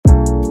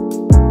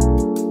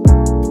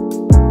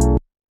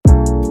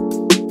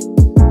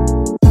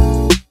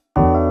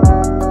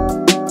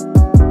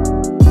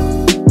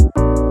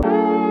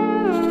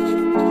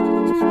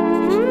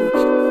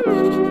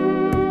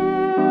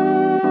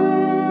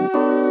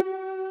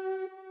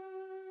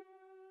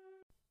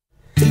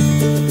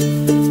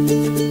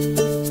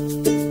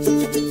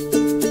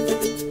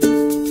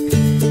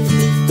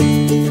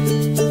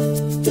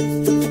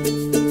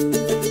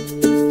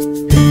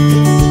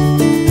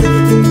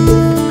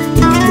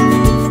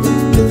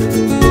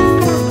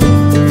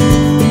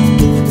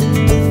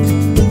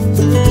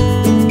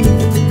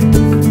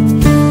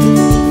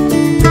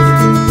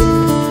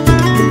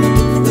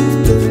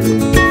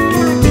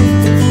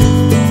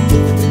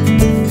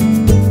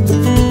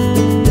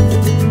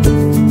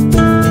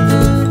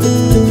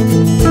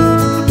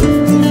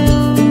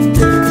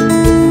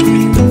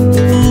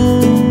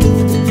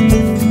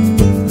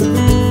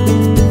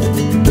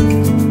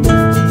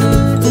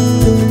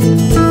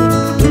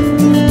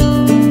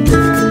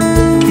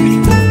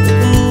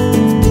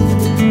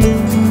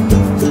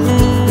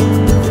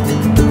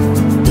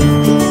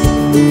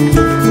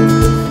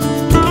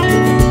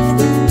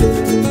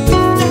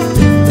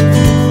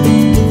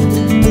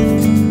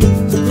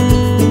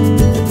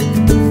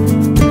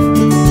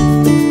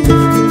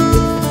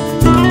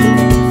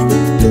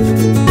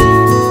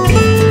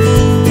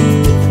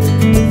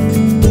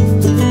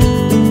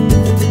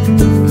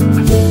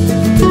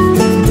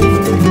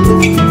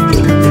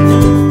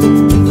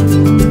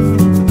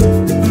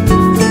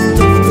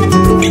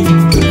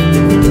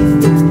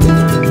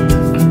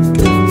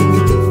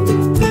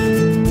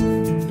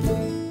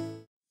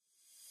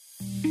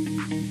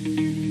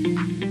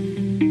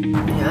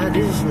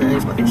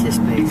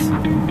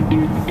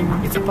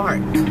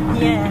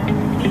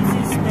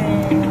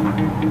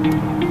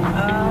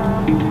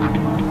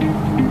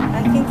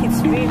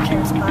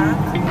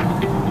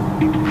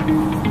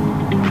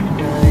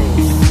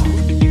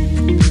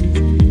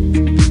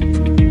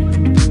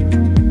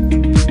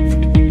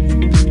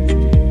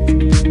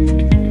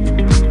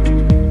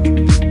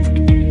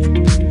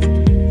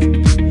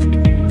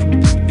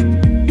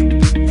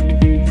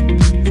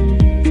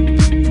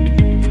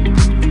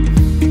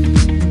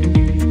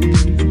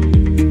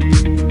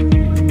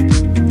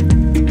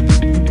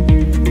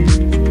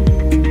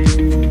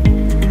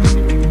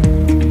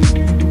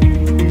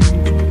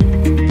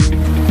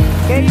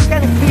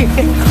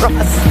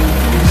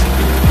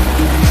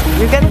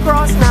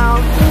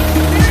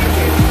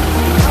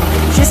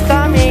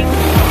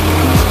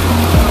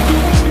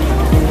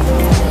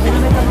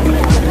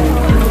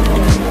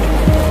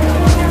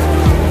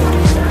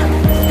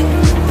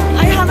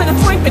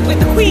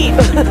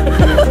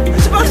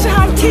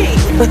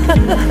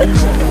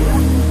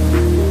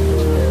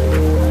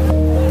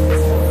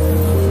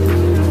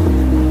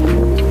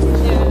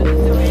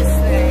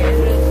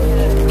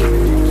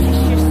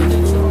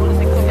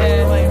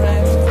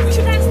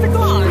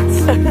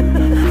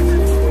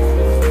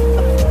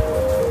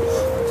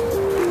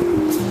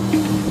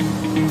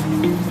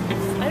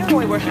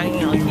We're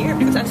hanging out here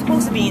because I'm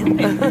supposed to be in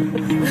there.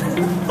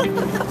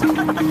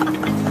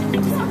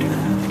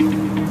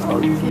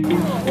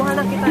 Kuha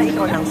na kita,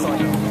 ikaw lang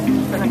solo.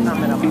 Ito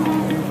nag-camera ko.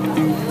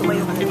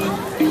 Tumayo ka na dito.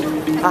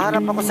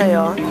 Haharap ako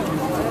sa'yo.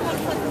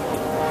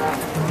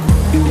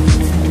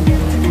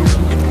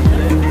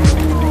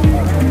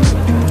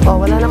 Oh,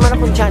 wala naman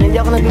akong chan.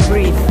 Hindi ako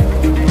nag-breathe.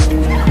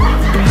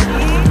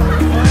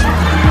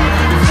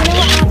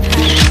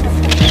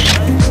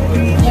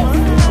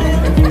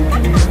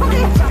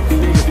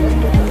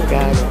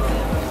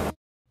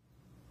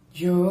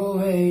 You're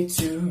way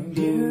too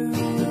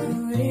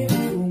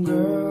beautiful,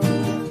 girl.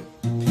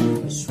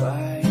 That's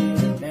why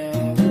you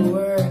never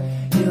were.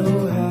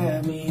 You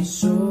have me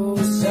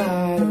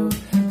suicidal,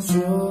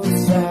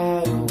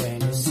 suicidal. When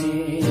you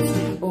see it's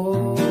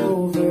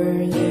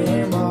over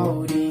them,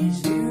 all these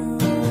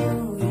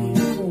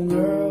beautiful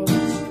girls,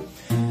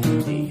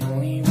 they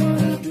only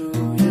wanna do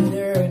you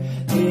dirt.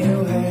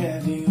 They'll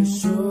have you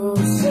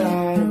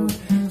suicidal,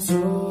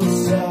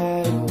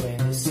 suicidal.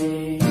 When you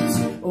say it's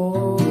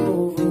over.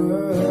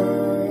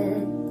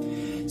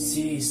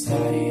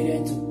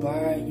 Started into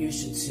part, you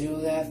should still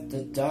left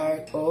the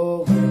dark.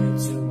 Oh, went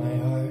into my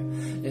heart,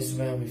 that's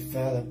when we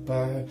fell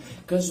apart.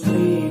 Cause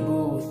we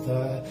both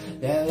thought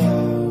that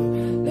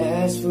love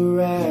lasts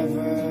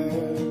forever.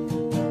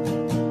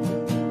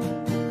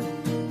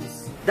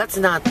 That's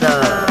not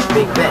the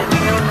Big Ben.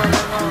 No.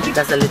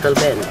 That's a Little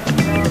Ben.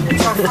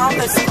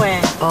 Trafalgar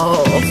Square.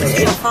 Oh, okay. This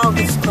is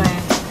Trafalgar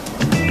Square.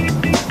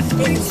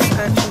 This is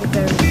actually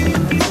very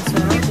famous as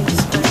well. This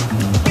square.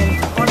 And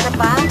on the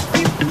back,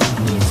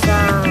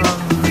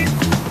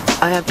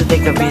 I have to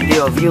take a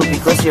video of you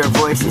because your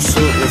voice is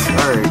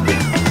heard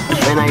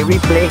when I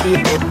replay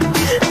it.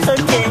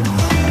 Okay.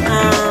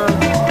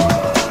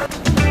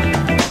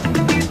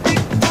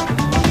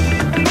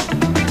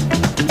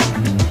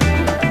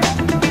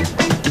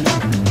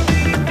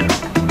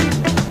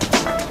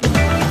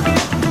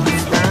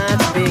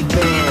 That's Big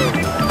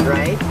Ben,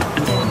 right?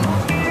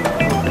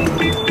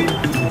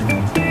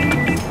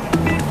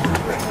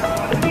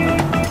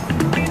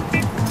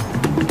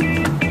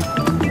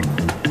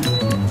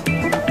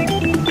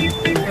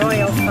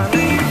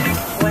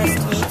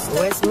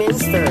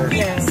 Westminster.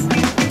 Yes.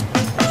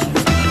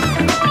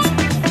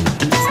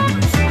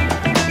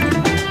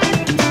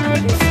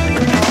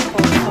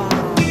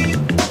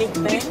 Big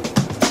Ben?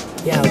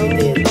 Yeah, we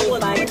did. Made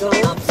by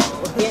gold.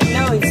 Yeah,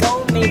 no, it's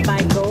all made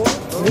by gold.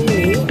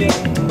 Really? Yeah.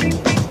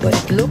 But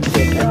it looked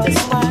good.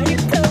 From my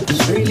country.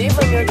 Really?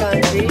 From your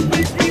country?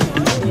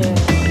 Yeah.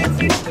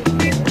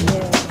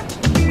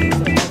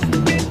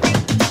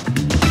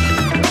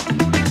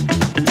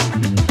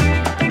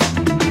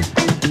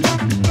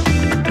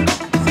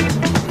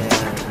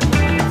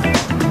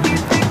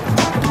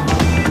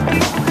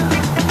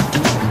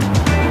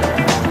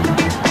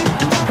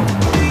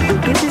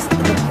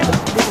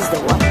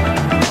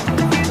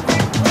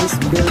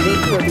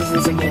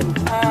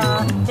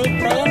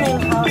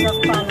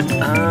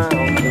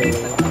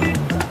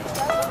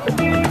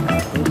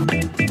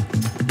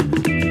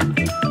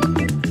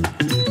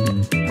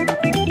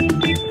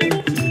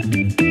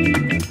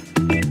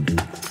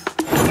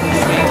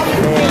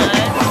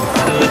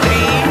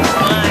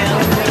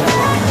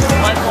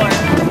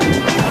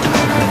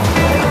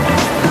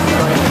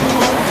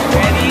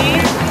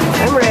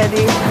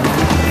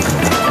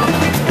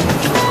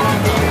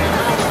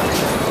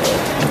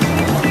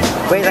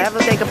 Wait, I have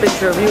to take a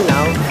picture of you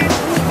now.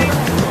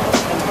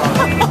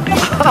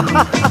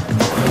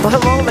 One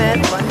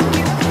moment.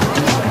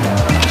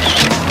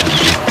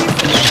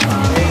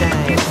 Very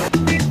nice.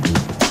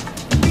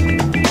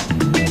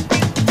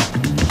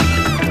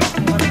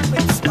 Want a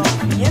quick stop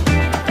here?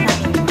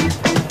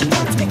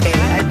 Okay,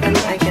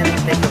 I can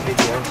take a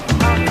video.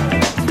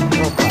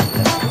 No problem.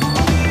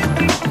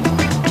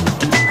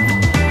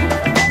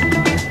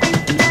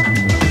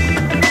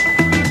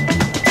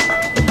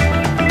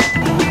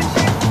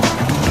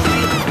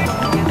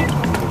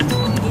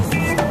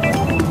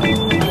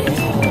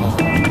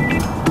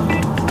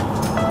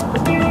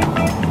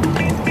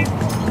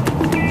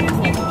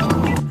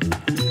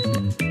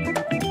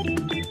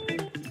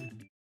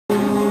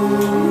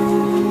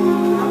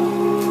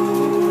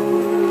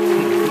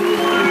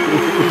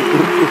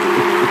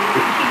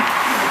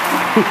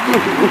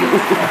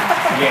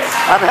 Yes.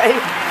 Aray.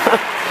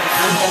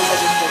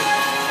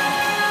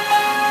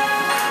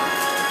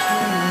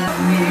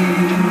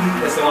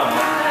 That's the one,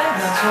 huh?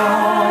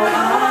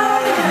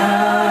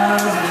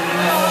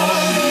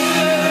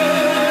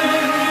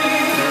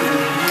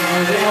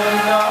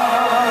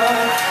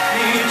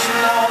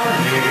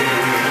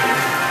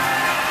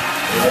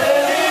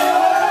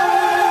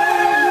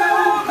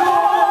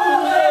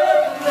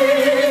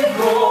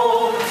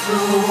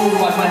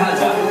 Watch my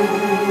hands up.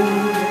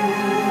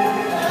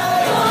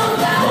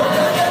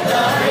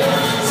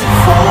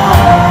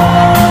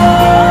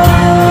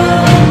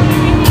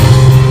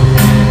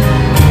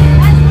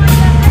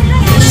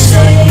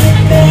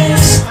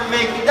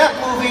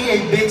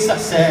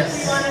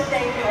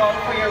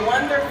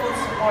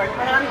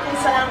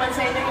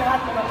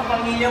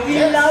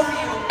 love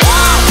you.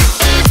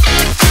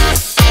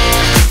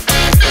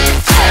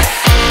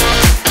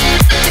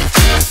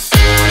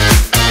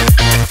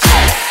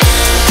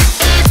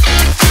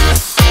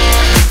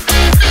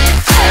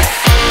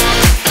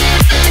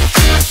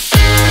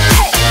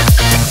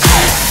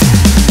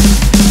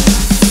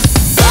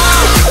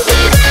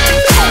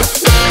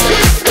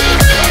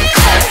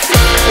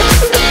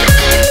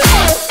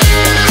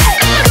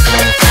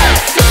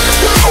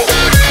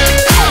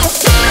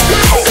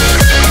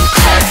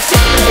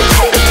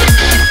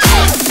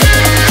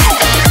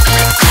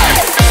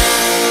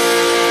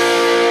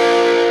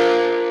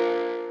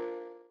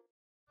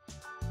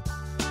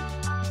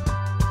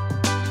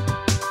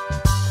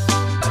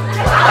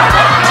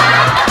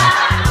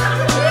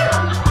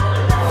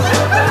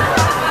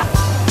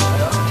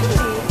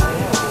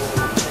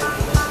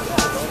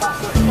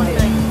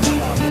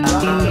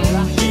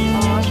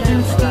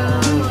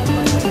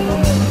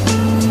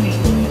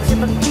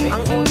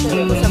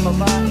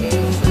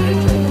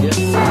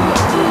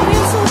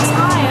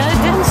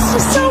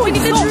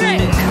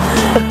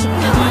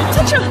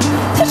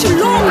 Such a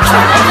long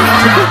trip.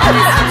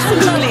 It's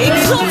absolutely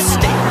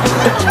exhausting.